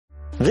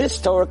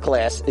This Torah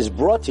class is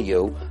brought to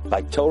you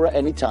by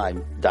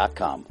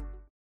TorahAnytime.com.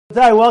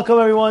 Hi, welcome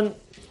everyone.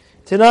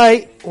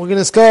 Tonight we're going to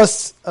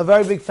discuss a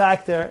very big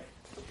factor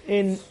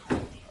in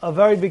a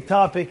very big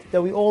topic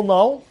that we all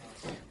know,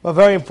 but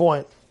very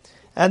important.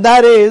 And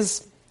that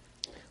is,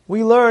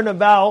 we learn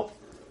about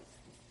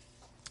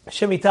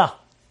Shemitah.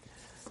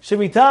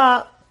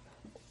 Shemitah,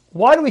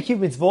 why do we keep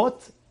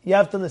mitzvot? You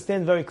have to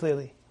understand very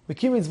clearly. We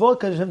keep mitzvot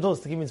because Hashem told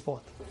us to keep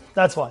mitzvot.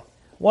 That's why.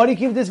 Why do you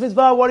keep this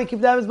mitzvah? Why do you keep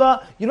that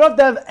mitzvah? You don't have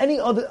to have any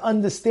other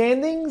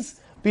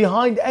understandings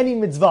behind any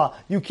mitzvah.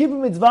 You keep a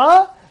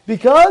mitzvah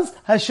because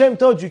Hashem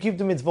told you keep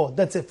the mitzvot.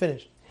 That's it,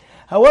 finished.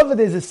 However,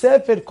 there's a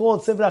sefer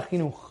called Sefer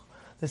HaChinuch.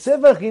 The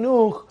Sefer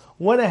HaChinuch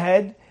went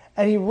ahead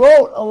and he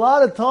wrote a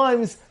lot of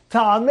times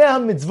Ta'ameh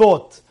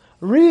HaMitzvot.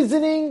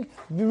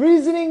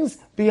 Reasonings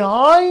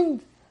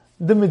behind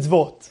the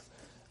mitzvot.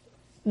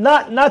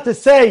 Not to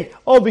say,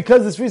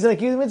 because this reason I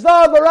keep the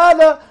mitzvah, but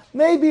rather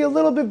maybe a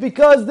little bit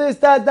because this,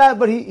 that,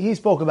 but he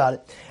spoke about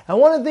it. And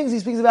one of the things he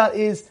speaks about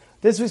is,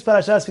 this week's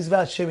Parashat speaks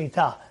about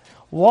Shemitah.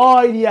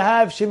 Why do you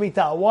have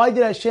Shemitah? Why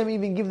did Hashem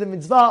even give the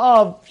mitzvah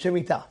of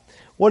Shemitah?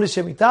 What is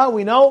Shemitah?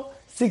 We know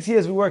 6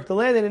 years we work the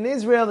land, and in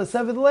Israel, the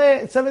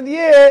seventh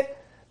year,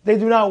 they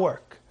do not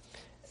work.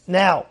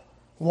 Now,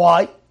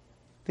 why?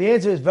 The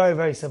answer is very,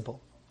 very simple.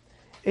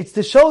 It's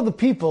to show the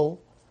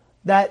people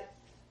that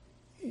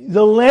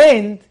the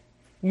land,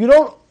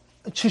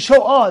 to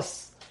show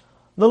us,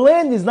 the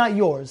land is not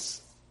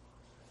yours.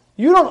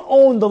 You don't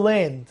own the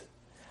land.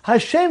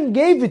 Hashem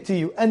gave it to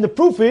you. And the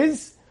proof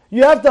is,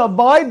 you have to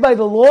abide by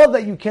the law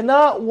that you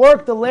cannot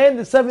work the land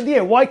the seventh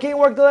year. Why can't you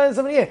work the land the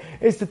seventh year?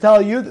 It's to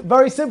tell you,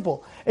 very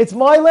simple. It's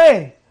my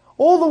land.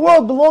 All the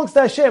world belongs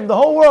to Hashem. The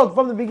whole world,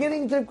 from the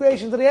beginning of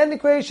creation to the end of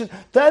creation,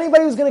 to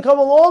anybody who's going to come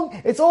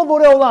along, it's all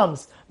Borei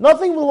Olams.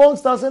 Nothing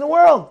belongs to us in the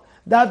world.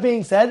 That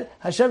being said,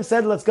 Hashem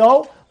said, let's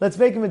go. Let's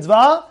make a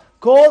mitzvah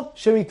called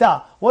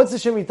Shemitah. What's the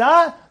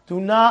Shemitah? Do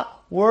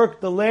not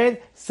work the land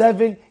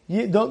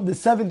the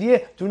seventh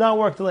year. Do not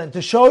work the land.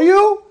 To show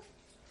you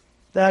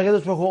that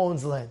HaKadosh Baruch Hu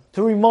owns the land.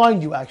 To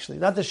remind you, actually.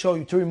 Not to show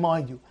you, to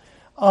remind you.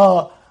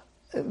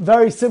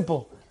 Very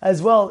simple.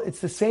 As well,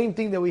 it's the same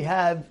thing that we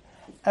have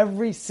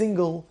every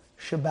single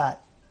Shabbat.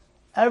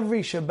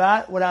 Every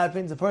Shabbat, what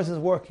happens? The person is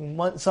working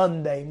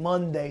Sunday,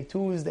 Monday,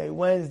 Tuesday,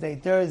 Wednesday,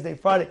 Thursday,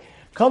 Friday.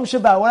 Come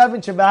Shabbat. What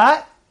happens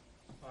Shabbat?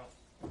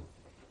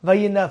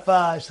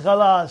 Vayinafash,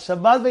 Chalas,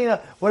 Shabbat,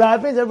 Vayinafash. What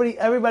happens?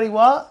 Everybody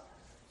what?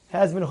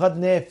 Has Menuchat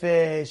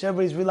Nefesh.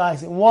 Everybody's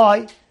relaxing.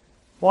 Why?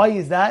 Why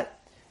is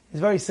that? It's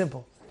very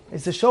simple.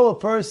 It's to show a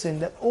person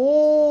that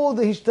all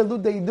the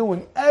Hishtalut that you're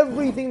doing,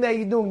 everything that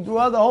you're doing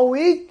throughout the whole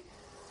week,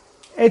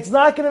 it's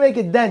not going to make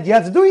a dent. You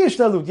have to do your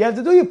Hishtalut. You have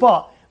to do your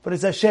part. But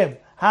it's Hashem.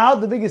 How?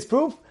 The biggest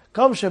proof?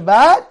 Come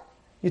Shabbat,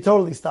 you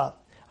totally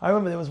stop. I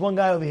remember there was one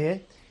guy over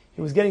here.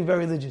 He was getting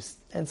very religious.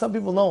 And some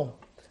people know him.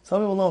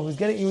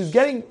 He was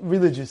getting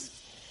religious.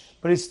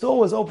 But his store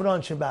was open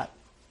on Shabbat.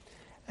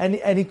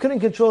 And he couldn't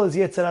control his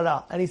Yetzer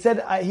Hara. And he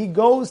said he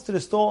goes to the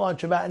store on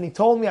Shabbat. And he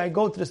told me I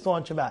go to the store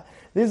on Shabbat.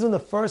 This was the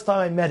first time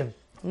I met him.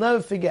 I'll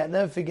never forget.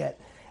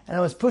 And I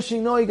was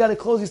pushing, no, you got to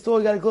close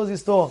your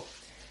store.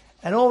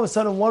 And all of a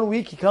sudden, one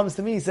week, he comes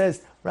to me, he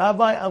says,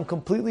 Rabbi, I'm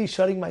completely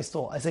shutting my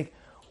store. I said,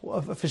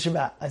 for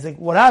Shabbat. I said,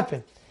 what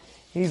happened?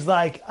 He's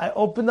like, I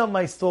opened up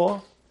my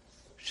store,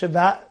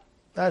 not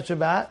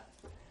Shabbat,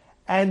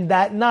 and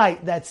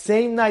that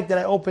same night that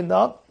I opened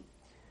up,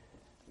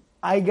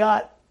 I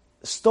got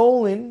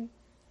stolen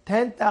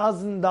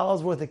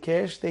 $10,000 worth of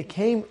cash. They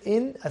came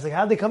in. I was like,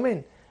 how'd they come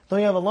in? Don't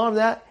you have alarm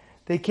that?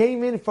 They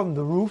came in from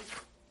the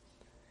roof,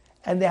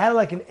 and they had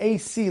like an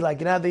AC, like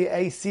the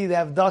AC, they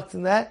have ducts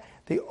and that.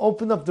 They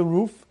opened up the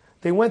roof.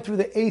 They went through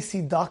the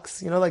AC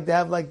ducts, like they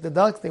have like the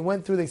ducts. They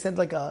went through. They sent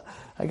one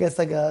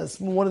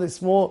of the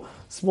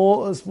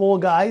small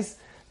guys.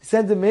 They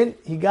sent him in.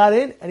 He got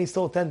in and he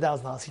stole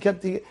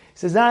 $10,000. He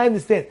says, now I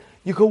understand.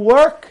 You could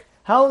work.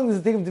 How long does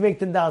it take him to make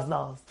 $10,000?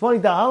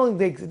 $20,000. How long it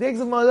takes? It takes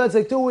him that's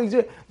like 2 weeks.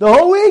 The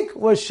whole week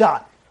was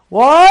shot.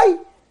 Why?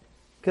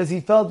 Because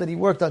he felt that he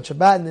worked on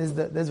Shabbat, and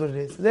that's what it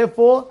is.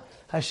 Therefore,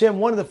 Hashem,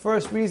 one of the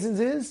first reasons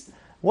is,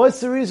 what's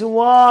the reason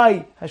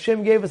why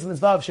Hashem gave us the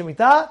mitzvah of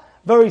Shemitah?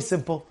 Very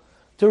simple.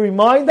 To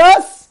remind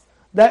us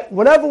that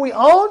whatever we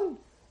own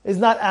is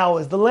not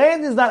ours. The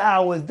land is not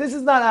ours. This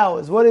is not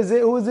ours. What is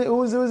it? Who is it?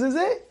 Whose is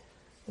it?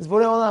 It's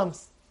Borei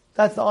Olam's.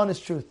 That's the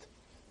honest truth.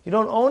 You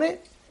don't own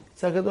it.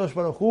 It's HaKadosh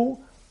Baruch Hu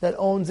that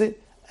owns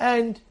it.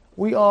 And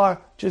we are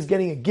just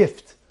getting a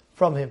gift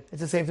from Him.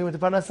 It's the same thing with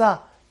the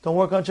Parashat. Don't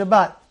work on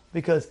Shabbat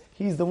because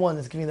He's the one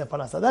that's giving that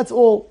Parashat. That's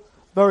all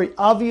very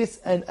obvious,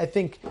 and I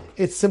think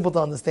it's simple to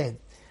understand.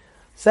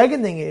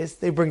 Second thing is,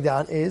 they bring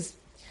down is,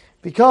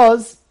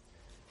 because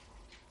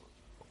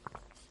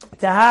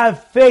to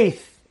have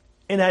faith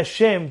in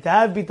Hashem, to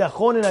have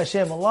Bitachon in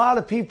Hashem, a lot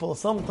of people,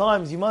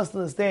 sometimes you must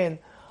understand,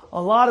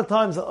 a lot of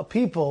times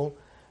people,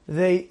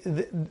 they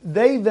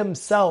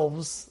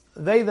themselves,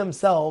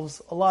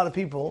 a lot of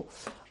people,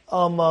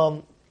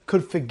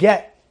 could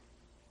forget.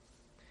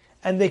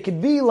 And they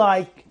could be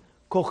like,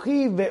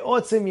 Kochi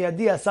ve'otzem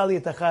yadi asali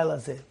et hachayil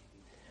hazeh.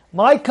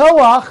 My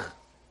koach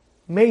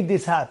made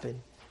this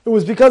happen. It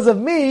was because of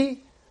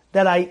me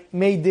that I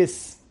made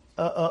this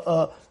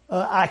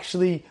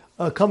actually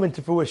come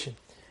into fruition.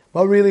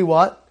 But really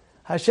what?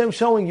 Hashem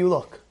showing you,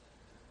 look,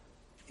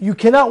 you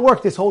cannot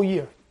work this whole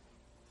year.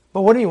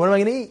 But what do you? What am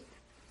I going to eat?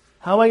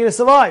 How am I going to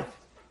survive?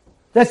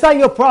 That's not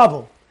your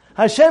problem.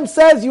 Hashem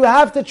says you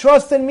have to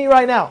trust in me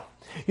right now.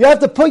 You have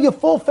to put your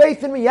full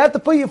faith in me. You have to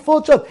put your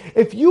full trust.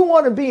 If you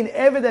want to be an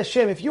Eved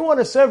Hashem, if you want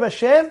to serve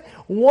Hashem,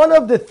 one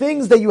of the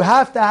things that you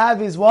have to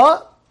have is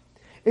what?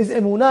 Is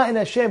Emunah in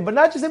Hashem. But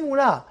not just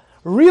Emunah,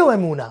 real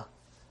Emunah.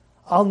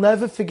 I'll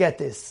never forget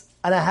this.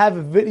 And I have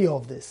a video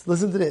of this.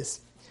 Listen to this.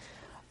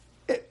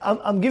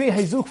 I'm giving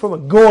Hazuk from a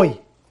goy.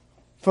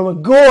 From a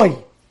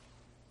goy.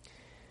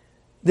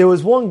 There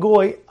was one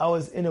goy. I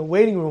was in a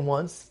waiting room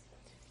once,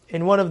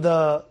 in one of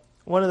the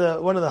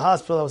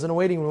hospitals. I was in a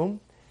waiting room,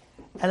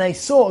 and I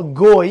saw a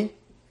goy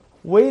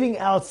waiting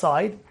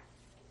outside,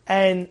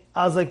 and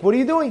I was like, "What are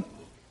you doing?"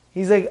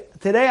 He's like,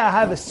 "Today I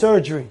have a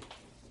surgery."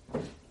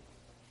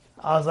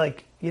 I was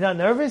like, "You're not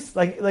nervous?"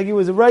 Like he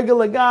was a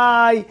regular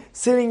guy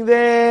sitting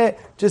there,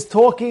 just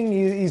talking.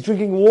 He's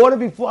drinking water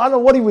before. I don't know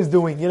what he was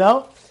doing.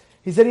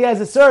 He said he has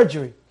a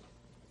surgery.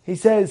 He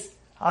says,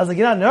 I was like,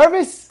 "You're not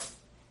nervous?"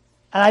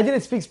 And I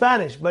didn't speak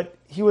Spanish, but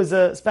he was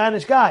a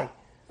Spanish guy.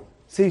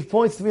 So he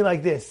points to me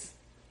like this.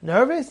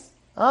 "Nervous?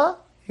 Huh?"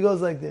 He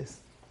goes like this.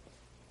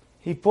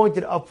 He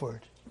pointed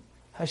upward.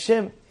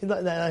 Hashem,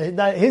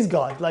 not his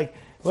God, like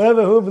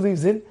whoever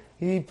believes in,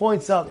 he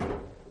points up.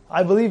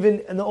 I believe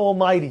in the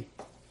Almighty.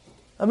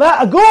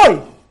 A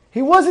goy!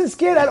 He wasn't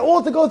scared at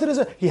all to go to the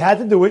surgery. He had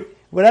to do it.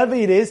 Whatever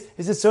it is,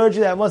 it's a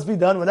surgery that must be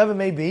done, whatever it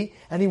may be.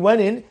 And he went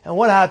in, and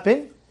what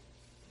happened?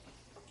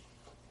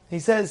 He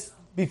says,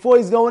 before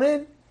he's going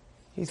in,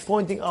 he's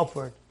pointing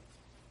upward.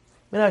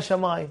 Min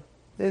HaShamayim.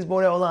 There's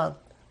Borei Olam.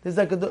 There's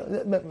like he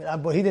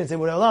didn't say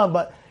Borei Olam,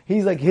 but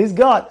he's like his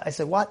God. I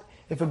said, what?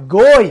 If a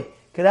goy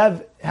could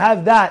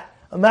have that,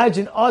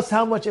 imagine us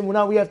how much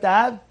emunah we have to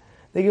have.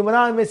 The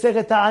Gemara in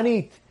Masechet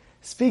Ta'anit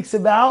speaks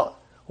about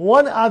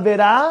one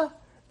averah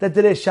that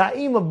the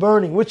Reshaim are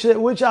burning. Which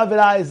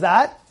averah is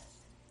that?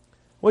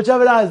 Which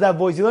averah is that,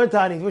 boys? You learn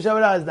Ta'anit. Which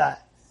averah is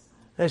that?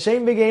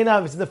 Reshaim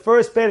Begeinav. It's the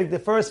first perik. The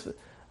first,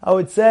 I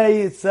would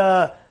say, it's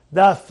Daf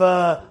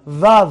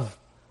Vav.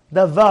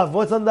 Daf Vav.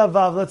 What's on Daf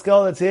Vav? Let's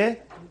go. Let's hear.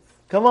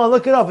 Come on,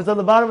 look it up. It's on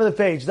the bottom of the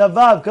page. Daf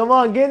Vav. Come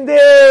on,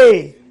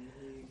 Gindi.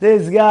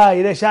 This guy.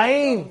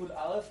 Reshaim.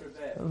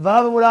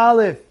 Vav Amud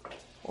Aleph.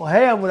 Or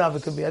Hey Amud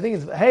Aleph it could be. I think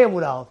it's Hey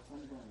Amud Aleph.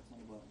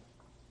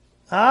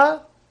 Huh?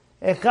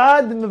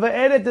 Echad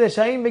Meva'eret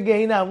Reshaim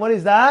Begehinam. What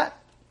is that?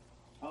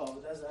 Oh,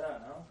 Avodah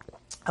Zarah,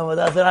 no?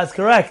 Avodah Zarah is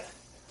correct.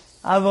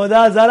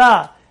 Avodah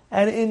Zarah.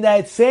 And in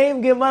that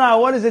same Gemara,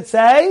 what does it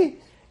say?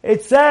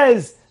 It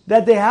says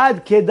that they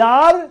had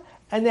Kedar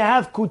and they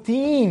have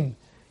Kutim.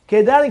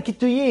 Kedar and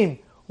Kituyim.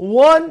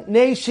 One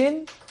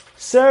nation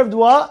served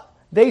what?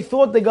 They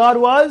thought the God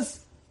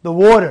was the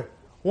water.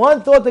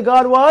 One thought the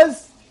God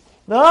was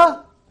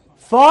the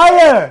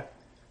fire.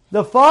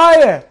 The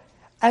fire.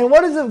 And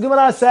what does the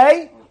Gemara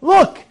say?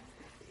 Look,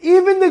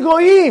 even the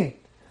Goyim,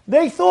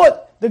 they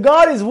thought the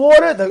God is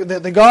water.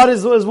 The God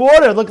is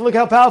water. Look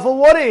how powerful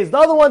water is. The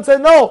other one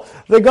said, no,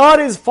 the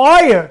God is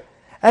fire.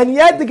 And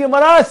yet the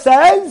Gemara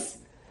says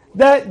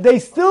that they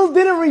still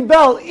didn't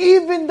rebel.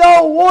 Even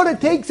though water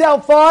takes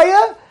out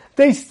fire,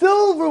 they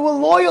still were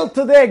loyal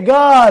to their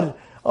God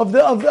of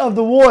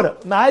the water.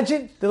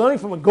 Imagine, they're learning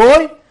from a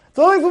goy.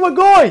 They're learning from a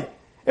goy.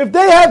 If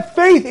they have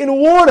faith in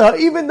water,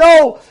 even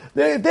though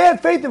they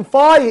have faith in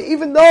fire,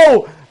 even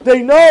though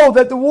they know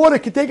that the water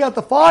can take out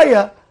the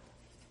fire,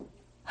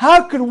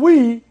 how could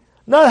we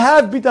not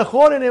have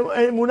Bitachon and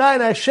Emunah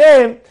and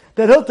Hashem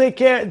that He'll take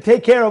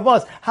care of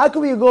us? How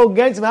can we go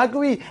against Him? How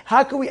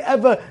can we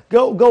ever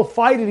go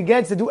fight it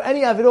against it? Do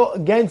any of it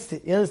against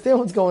it? You understand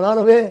what's going on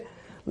over here?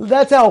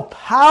 That's how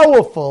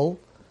powerful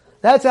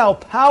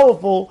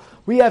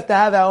we have to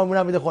have our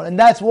Emunah Bitachon, and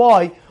that's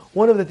why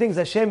one of the things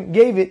Hashem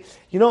gave it.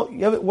 You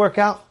ever work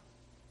out?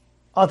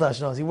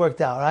 Atash knows he worked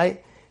out,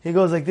 right? He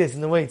goes like this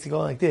in the weights. He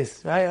goes like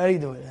this, right? How do you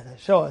do it?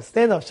 Show us.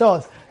 Stand up. Show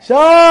us. Show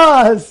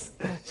us.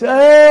 Show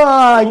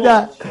us like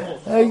that.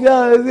 Like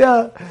that.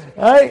 Yeah.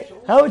 All right.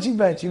 How much you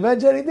bench? You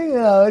bench anything?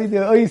 No, what do you do?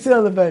 Oh, you sit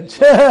on the bench.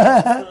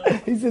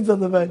 He sits on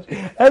the bench.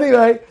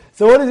 Anyway,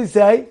 so what does he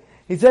say?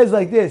 He says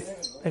like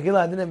this. Okay,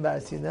 I didn't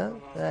embarrass you,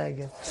 no?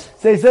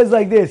 So he says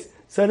like this.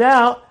 So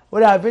now,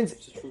 what happens?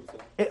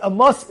 A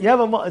muscle. You have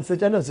a muscle.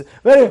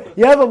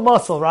 You have a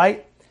muscle,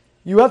 right?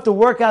 You have to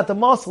work out the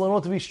muscle in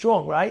order to be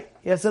strong, right?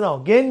 Yes or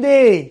no?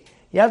 Gindi.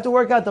 You have to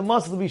work out the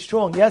muscle to be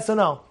strong. Yes or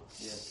no?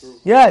 Yes. True.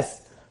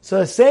 Yes. So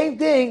the same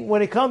thing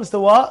when it comes to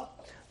what?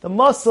 The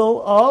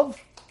muscle of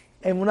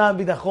Emunah and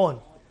Bitachon.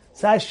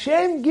 So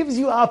Hashem gives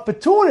you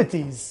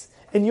opportunities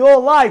in your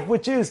life,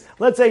 which is,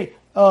 let's say,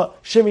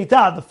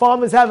 Shemitah. The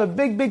farmers have a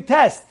big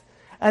test.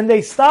 And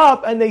they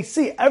stop and they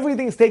see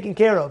everything's taken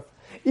care of.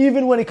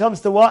 Even when it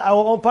comes to what?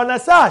 Our own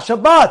Parnasah,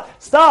 Shabbat.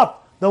 Stop.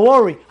 Don't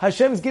worry.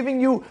 Hashem's giving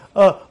you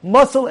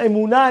muscle,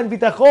 emunah, and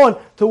bitachon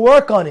to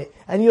work on it.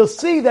 And you'll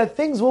see that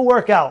things will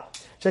work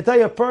out. Should I tell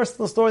you a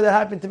personal story that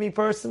happened to me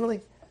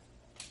personally?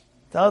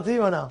 Tell it to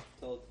you or no?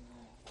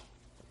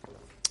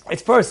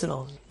 It's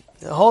personal.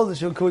 Hold it.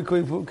 Can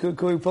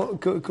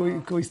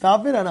we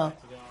stop it or no?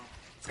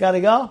 It's got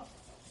to go?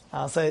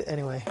 I'll say it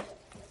anyway.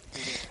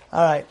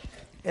 All right.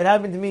 It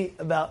happened to me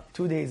about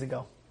 2 days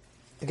ago.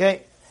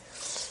 Okay?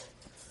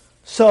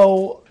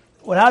 So,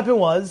 what happened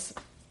was,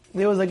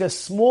 there was like a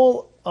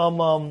small,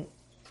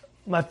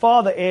 my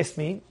father asked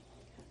me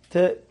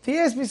he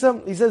asked me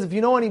he says, if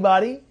you know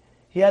anybody,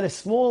 he had a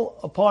small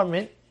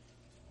apartment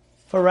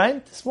for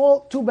rent,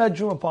 small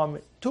 2-bedroom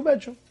apartment,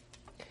 2-bedroom.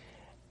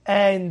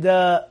 And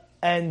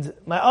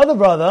my other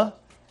brother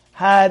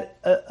had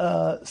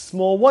a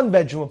small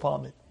 1-bedroom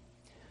apartment.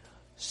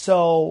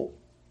 So,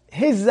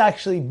 his is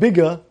actually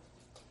bigger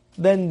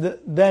than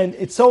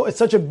it's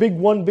such a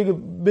big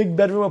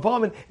bedroom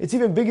apartment. It's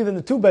even bigger than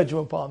the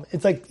 2-bedroom apartment.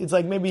 It's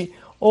like maybe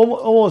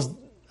almost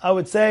I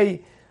would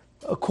say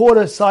a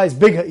quarter size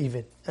bigger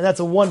even, and that's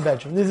a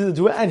 1-bedroom. This is a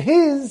 2, and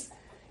his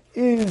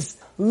is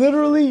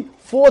literally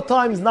 4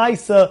 times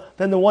nicer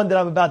than the one that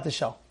I'm about to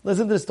show.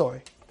 Listen to the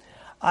story.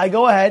 I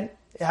go ahead.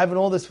 It happened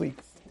all this week.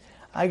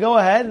 I go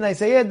ahead and I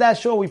say, yeah, that's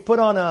sure. We put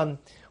on a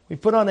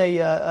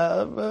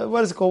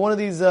what is it called? One of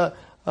these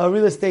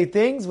real estate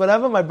things,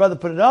 whatever. My brother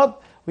put it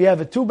up. We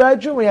have a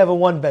 2-bedroom, we have a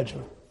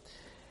 1-bedroom.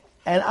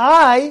 And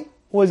I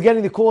was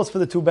getting the calls for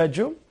the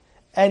 2-bedroom,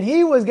 and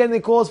he was getting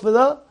the calls for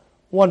the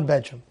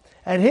 1-bedroom.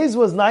 And his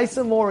was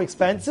nicer, more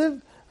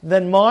expensive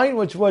than mine,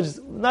 which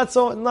was not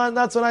so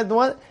nice. The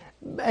one,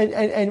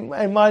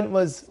 and mine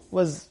was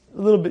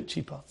a little bit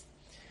cheaper.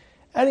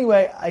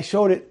 Anyway, I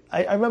showed it.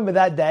 I remember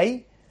that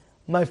day,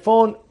 my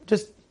phone,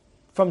 just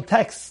from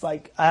texts,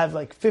 like I have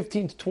like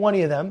 15 to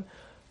 20 of them.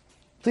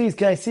 Please,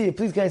 can I see it?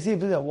 Please, can I see it?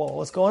 Please. Whoa,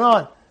 what's going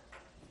on?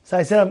 So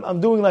I said,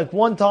 I'm doing like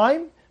one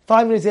time,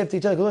 5 minutes after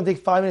each other. It's going to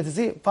take 5 minutes to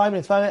see it. 5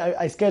 minutes.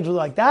 I scheduled it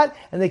like that.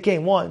 And they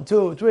came 1,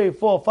 2, 3,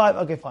 4, 5.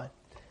 Okay, fine.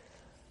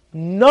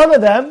 None of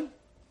them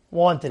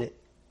wanted it.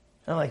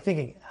 And I'm like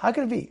thinking, how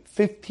could it be?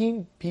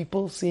 15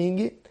 people seeing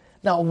it?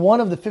 Not one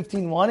of the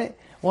 15 wanted it.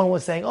 One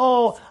was saying,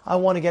 oh, I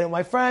want to get it with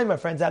my friend. My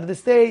friend's out of the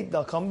state.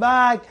 They'll come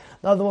back.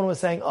 The other one was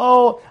saying,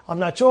 oh, I'm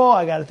not sure.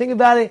 I got to think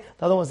about it.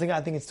 The other one was saying,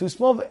 I think it's too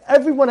small. But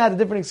everyone had a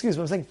different excuse.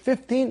 But I'm saying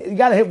 15, you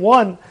got to hit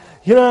one.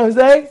 You know what I'm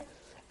saying?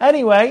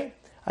 Anyway,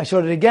 I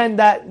showed it again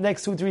that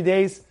next 2-3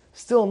 days.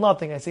 Still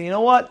nothing. I said, you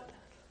know what?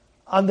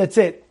 That's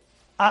it.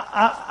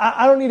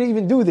 I don't need to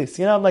even do this.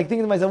 You know, I'm like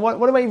thinking to myself,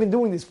 what am I even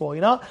doing this for?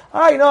 You know?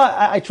 All right, you know,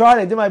 I tried.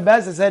 I did my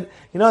best. I said,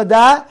 you know,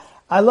 Dad,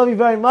 I love you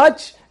very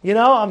much. You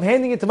know, I'm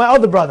handing it to my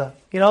other brother.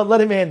 You know,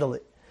 let him handle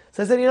it.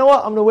 So I said, you know what?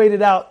 I'm going to wait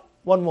it out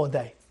one more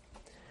day.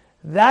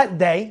 That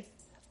day,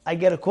 I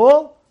get a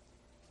call.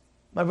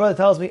 My brother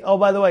tells me, oh,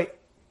 by the way,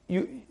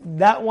 the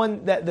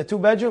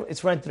 2-bedroom,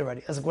 it's rented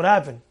already. I was like, what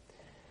happened?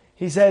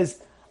 He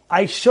says,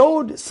 I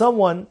showed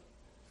someone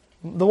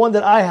the one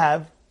that I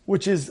have,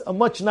 which is a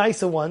much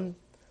nicer one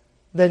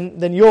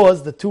than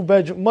yours, the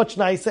 2-bedroom, much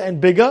nicer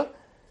and bigger.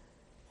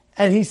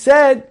 And he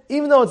said,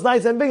 even though it's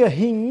nicer and bigger,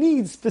 he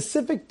needs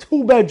specific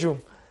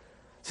 2-bedroom.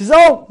 He says,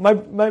 oh,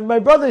 my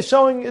brother is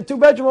showing a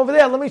 2-bedroom over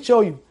there. Let me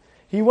show you.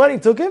 He went, he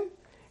took him.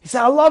 He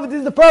said, I love it. This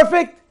is the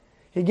perfect.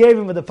 He gave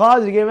him a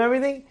deposit. He gave him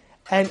everything.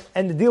 And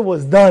the deal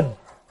was done.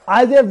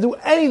 I didn't have to do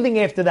anything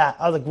after that.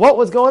 I was like, what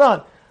was going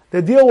on?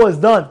 The deal was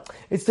done.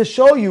 It's to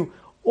show you,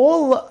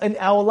 all in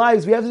our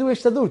lives, we have to do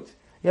ishtadut.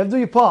 You have to do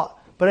your part.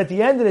 But at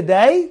the end of the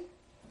day,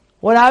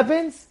 what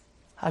happens?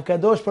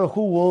 HaKadosh Baruch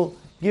Hu will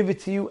give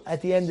it to you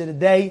at the end of the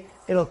day.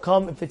 It'll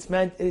come. If it's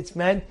meant, it's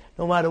meant.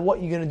 No matter what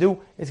you're going to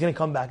do, it's going to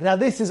come back. Now,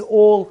 this is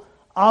all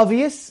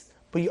obvious,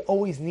 but you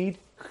always need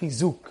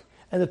chizuk.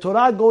 And the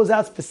Torah goes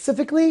out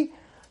specifically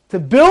to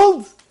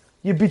build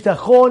your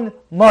bitachon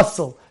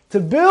muscle, to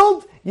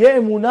build your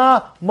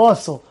emunah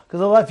muscle.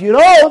 Because if you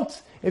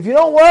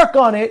don't work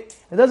on it,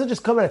 it doesn't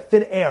just come out of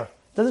thin air.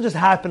 It doesn't just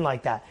happen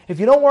like that. If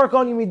you don't work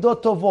on your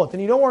midot tovot,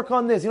 and you don't work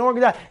on this, you don't work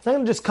on that, it's not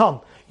going to just come.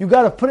 You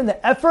got to put in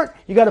the effort,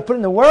 you got to put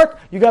in the work,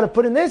 you got to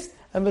put in this,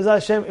 and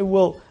B'ezras Hashem, it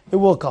will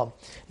come.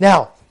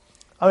 Now,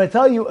 I'm going to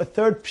tell you a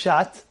third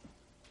pshat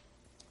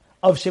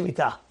of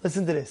Shemitah.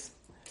 Listen to this.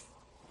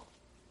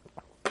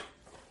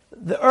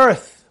 The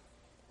earth,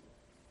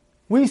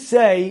 we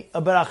say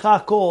a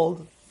beracha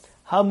called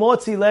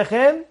Hamotzi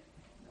Lechem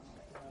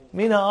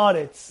Min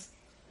Haaretz.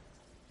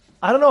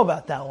 I don't know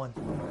about that one.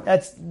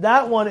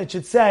 That one, it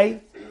should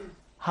say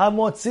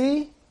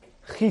Hamotzi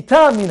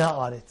Chita Min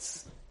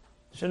Haaretz.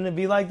 Shouldn't it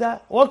be like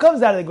that? What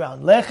comes out of the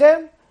ground?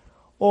 Lechem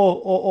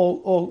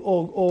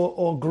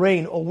or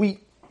grain or wheat?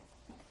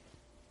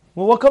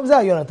 Well, what comes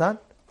out, Yonatan?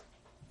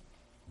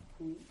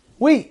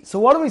 Wheat. So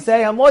what do we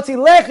say? Hamotzi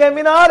lechem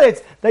min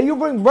haaretz. That you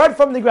bring bread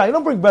from the ground. You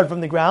don't bring bread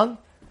from the ground.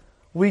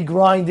 We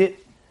grind it.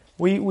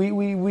 We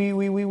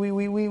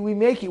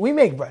make it. We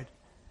make bread.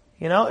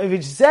 You know, if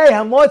it should say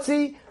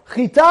Hamotzi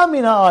chita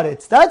min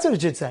haaretz, that's what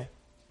it should say.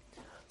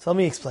 So let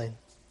me explain.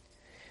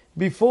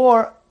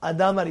 Before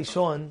Adam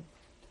Arishon,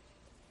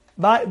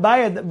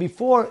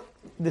 before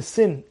the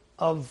sin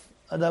of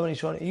Adam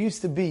Arishon, it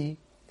used to be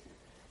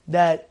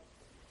that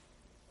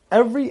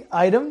every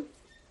item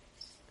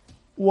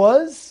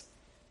was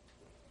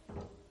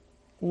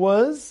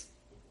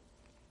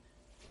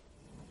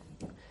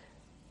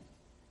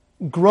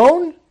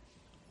grown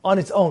on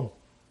its own.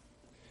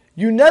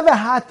 You never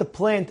had to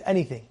plant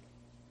anything.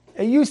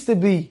 It used to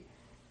be,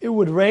 it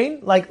would rain,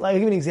 like I'll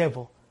give you an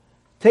example.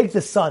 Take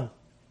the sun,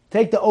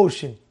 take the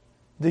ocean.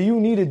 Do you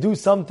need to do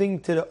something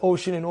to the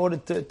ocean in order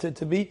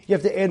to be? You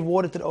have to add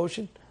water to the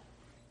ocean?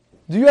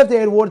 Do you have to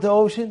add water to the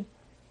ocean?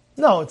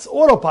 No, it's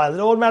autopilot.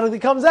 It automatically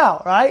comes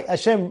out, right?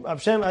 Hashem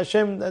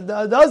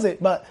does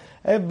it, but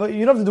you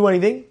don't have to do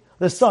anything.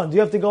 The sun, do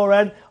you have to go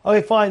around?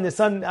 Okay, fine. The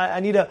sun, I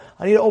need to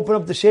open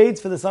up the shades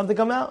for the sun to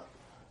come out.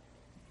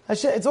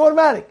 It's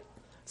automatic.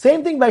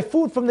 Same thing by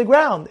food from the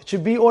ground. It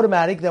should be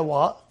automatic. That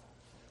what?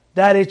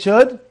 That it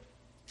should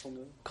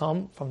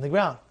come from the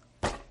ground,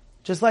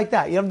 just like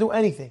that. You don't do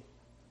anything,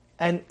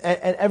 and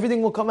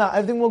everything will come out.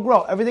 Everything will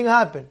grow. Everything will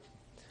happen.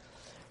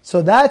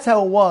 So that's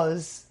how it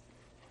was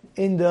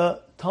in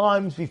the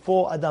times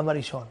before Adam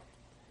HaRishon.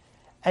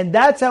 And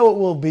that's how it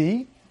will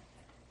be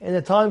in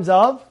the times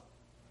of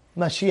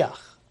Mashiach.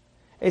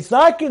 It's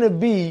not going to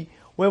be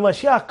when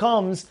Mashiach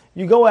comes,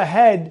 you go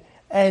ahead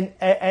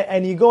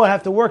and you go and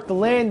have to work the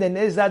land and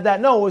is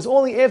that. No, it was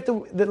only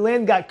after the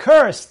land got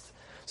cursed.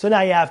 So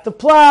now you have to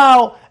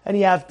plow, and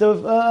you have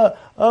to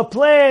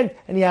plant,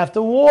 and you have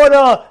to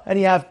water, and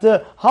you have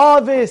to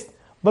harvest.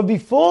 But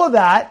before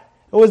that,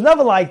 it was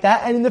never like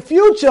that. And in the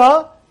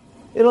future,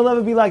 it'll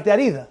never be like that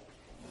either.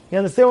 You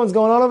understand what's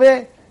going on over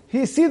here?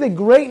 You see the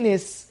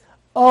greatness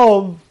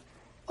of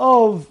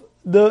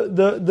the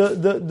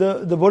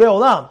Borei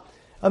Olam.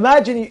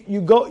 Imagine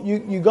you go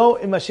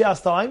in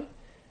Mashiach's time,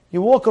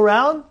 you walk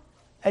around,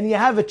 and you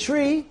have a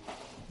tree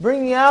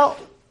bringing out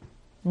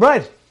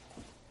bread.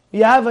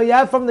 You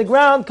have from the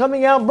ground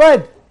coming out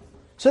bread.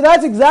 So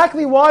that's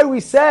exactly why we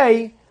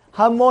say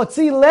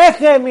Hamotzi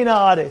lechem min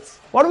haaretz.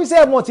 Why do we say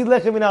Hamotzi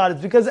lechem min haaretz?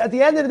 Because at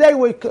the end of the day,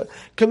 we're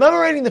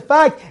commemorating the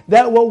fact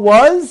that what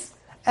was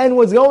and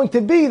was going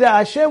to be, that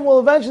Hashem will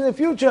eventually in the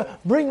future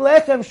bring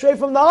lechem straight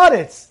from the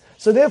haaretz.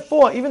 So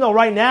therefore, even though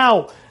right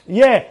now,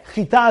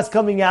 chita is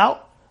coming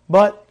out,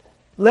 but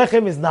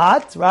lechem is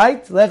not,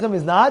 right? Lechem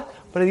is not.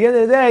 But at the end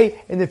of the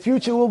day, in the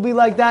future it will be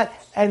like that,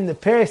 and in the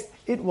past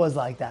it was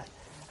like that.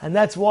 And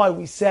that's why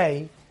we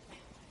say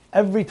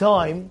every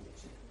time,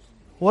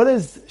 what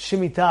is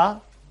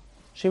Shemitah?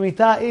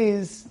 Shemitah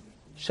is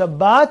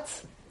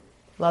Shabbat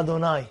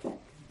Ladonai.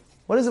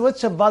 What's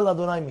Shabbat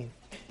Ladonai mean?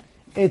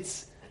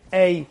 It's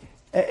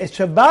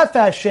Shabbat for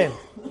Hashem.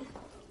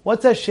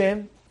 What's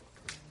Hashem?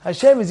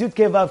 Hashem is Yud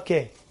Ke Vav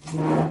Ke.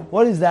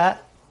 What is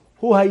that?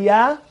 Hu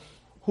Haya,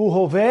 Hu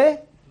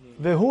Hoveh,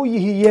 Vehu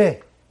Yihiyeh.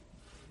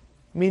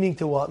 Meaning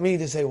to what? Meaning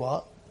to say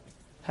what?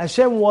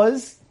 Hashem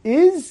was,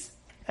 is,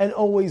 and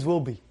always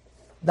will be.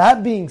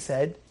 That being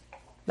said,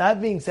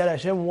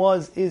 Hashem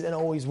was, is, and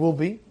always will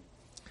be.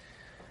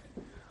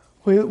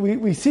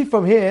 We see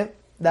from here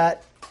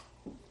that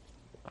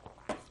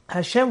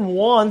Hashem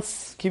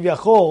wants,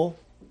 Kivyachol,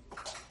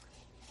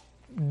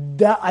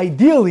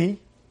 ideally,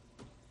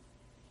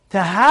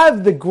 to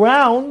have the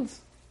ground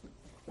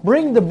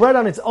bring the bread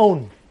on its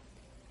own.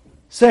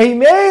 So He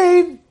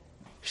made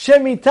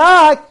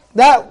Shemitah,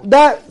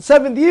 that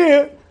seventh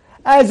year,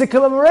 as a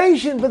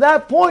commemoration for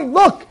that point.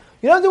 Look,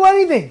 you don't do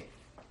anything.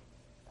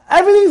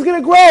 Everything's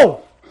going to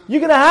grow.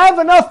 You're going to have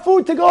enough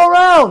food to go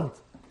around.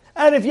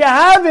 And if you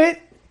have it,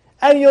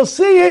 and you'll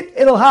see it,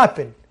 it'll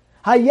happen.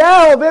 So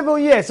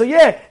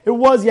it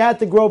was, you had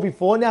to grow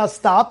before. Now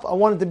stop. I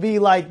want it to be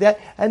like that.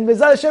 And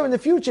B'ezrat Hashem, in the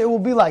future, it will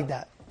be like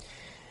that.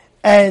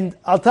 And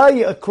I'll tell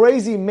you a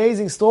crazy,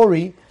 amazing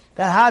story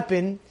that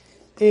happened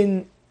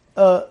in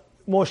a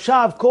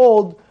moshav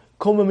called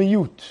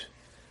Komamiyut.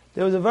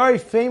 There was a very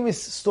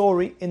famous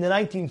story in the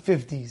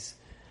 1950s.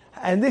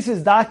 And this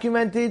is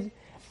documented,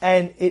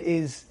 and it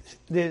is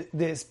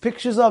there's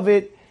pictures of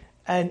it,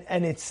 and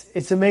it's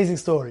an amazing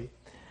story.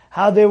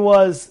 How there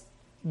was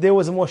a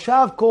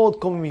moshav called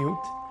Komamiyut,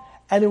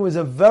 and it was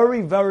a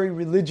very, very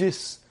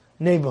religious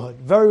neighborhood,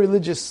 very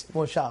religious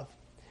moshav.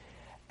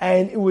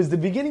 And it was the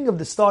beginning of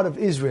the start of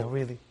Israel,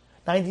 really.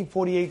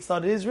 1948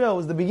 started Israel, it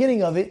was the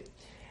beginning of it.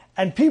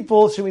 And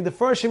people, the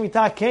first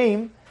Shemitah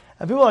came,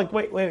 and people were like,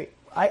 wait,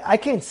 I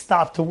can't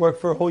stop to work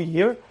for a whole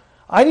year.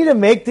 I need to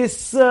make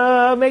this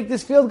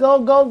field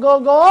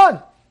go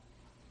on.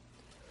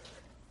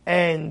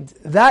 And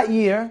that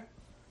year,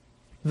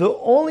 the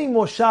only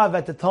moshav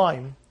at the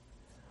time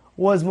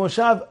was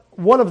moshav,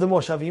 one of the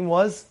moshavim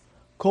was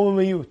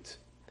Komamiyut.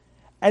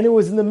 And it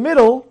was in the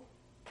middle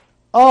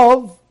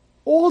of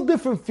all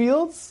different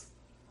fields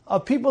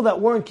of people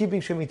that weren't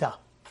keeping Shemitah.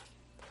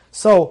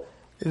 So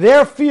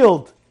their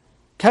field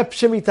kept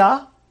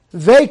Shemitah,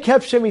 they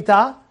kept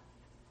Shemitah,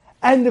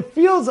 and the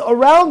fields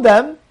around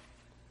them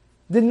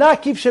did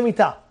not keep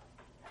Shemitah.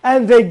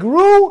 And they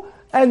grew,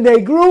 and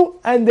they grew,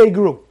 and they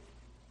grew.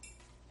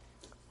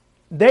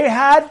 They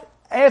had,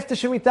 after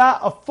Shemitah,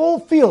 a full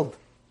field.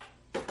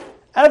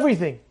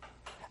 Everything.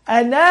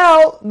 And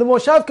now, the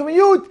Moshav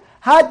Kamiyut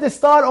had to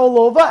start all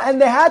over,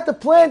 and they had to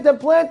plant and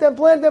plant and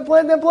plant and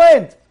plant and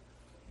plant.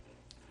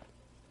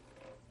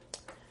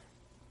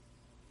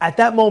 at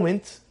that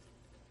moment,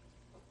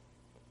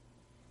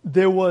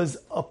 there was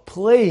a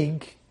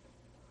plague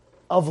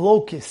of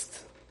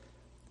locusts.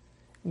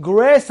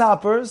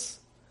 Grasshoppers,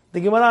 the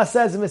Gemara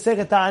says in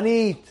Masechet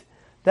Ta'anit,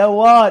 that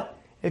what?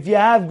 If you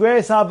have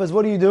grasshoppers,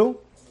 what do?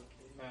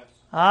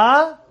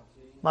 Huh?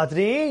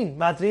 Matri'in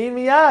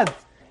miyad.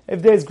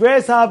 If there's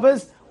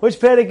grasshoppers, which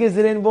perek is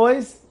it in,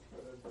 boys?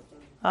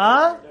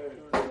 Huh?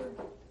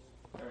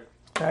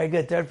 Very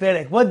good, third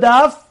perek. What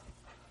daf?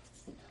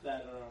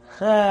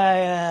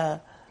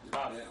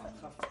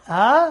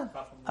 Huh?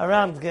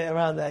 Around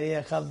that,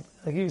 yeah.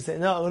 Like you said,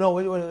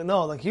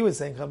 no, like he was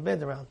saying,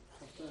 chabed around.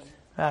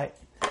 Right.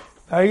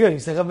 Very good. You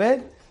say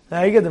chabed?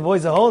 Very good. The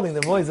boys are holding.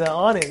 The boys are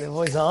on it. The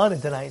boys are on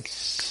it tonight.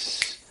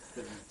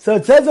 So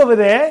it says over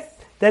there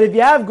that if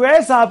you have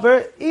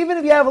grasshopper, even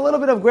if you have a little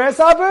bit of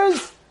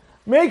grasshoppers,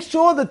 make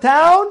sure the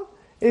town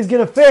is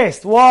going to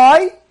fast.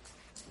 Why?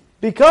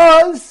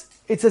 Because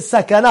it's a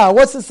sakana.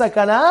 What's the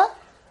sakana?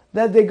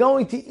 That they're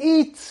going to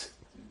eat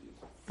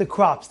the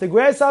crops. The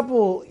grasshopper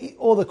will eat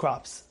all the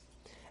crops.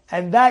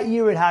 And that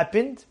year it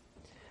happened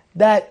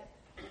that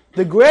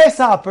the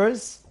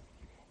grasshoppers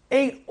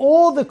ate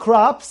all the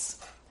crops,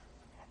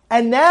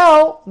 and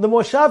now the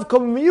Moshav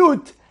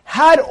Komiyut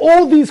had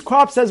all these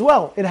crops as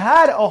well. It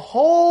had a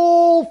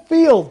whole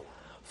field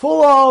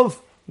full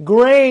of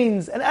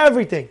grains and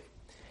everything.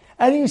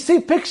 And you see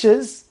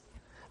pictures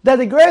that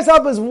the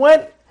grasshoppers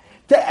went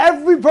to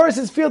every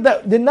person's field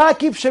that did not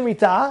keep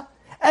Shemitah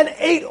and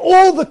ate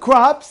all the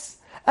crops,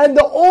 and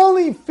the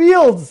only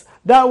fields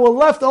that were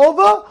left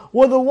over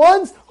were the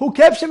ones who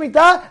kept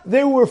Shemitah.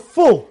 They were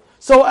full.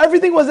 So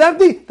everything was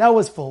empty, that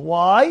was full.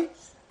 Why?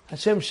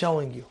 Hashem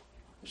showing you.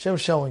 Hashem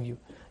showing you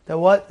that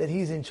what? That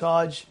He's in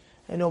charge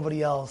and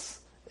nobody else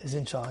is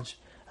in charge.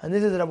 And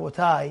this is,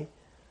 Rabotai,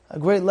 a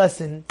great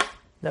lesson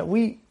that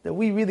we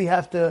really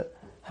have to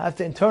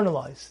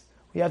internalize.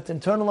 We have to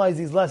internalize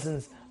these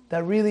lessons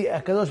that really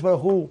HaKadosh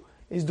Baruch Hu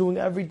is doing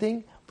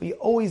everything, but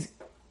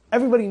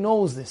everybody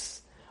knows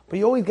this, but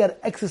you always got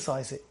to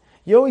exercise it.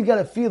 You always got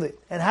to feel it.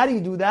 And how do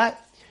you do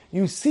that?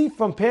 You see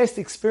from past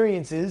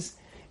experiences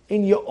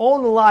in your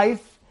own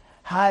life,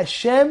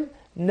 Hashem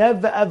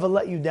never ever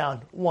let you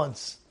down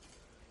once.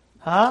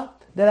 That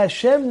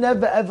Hashem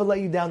never ever let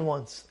you down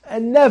once.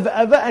 And never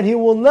ever, and He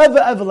will never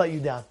ever let you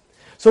down.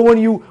 So when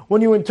you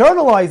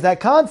internalize that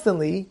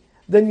constantly,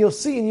 then you'll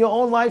see in your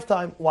own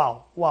lifetime,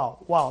 wow,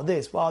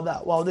 this, wow,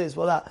 that, wow, this,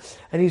 wow, that.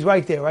 And He's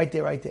right there.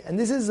 And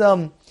this is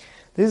an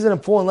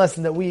important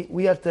lesson that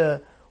we have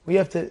to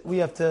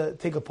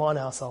take upon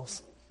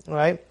ourselves. All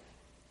right?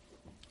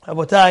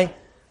 Rabotai,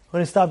 we're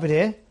going to stop it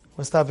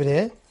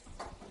here.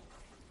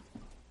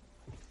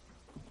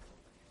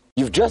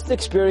 You've just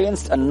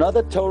experienced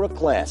another Torah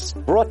class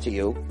brought to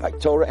you by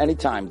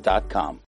TorahAnytime.com.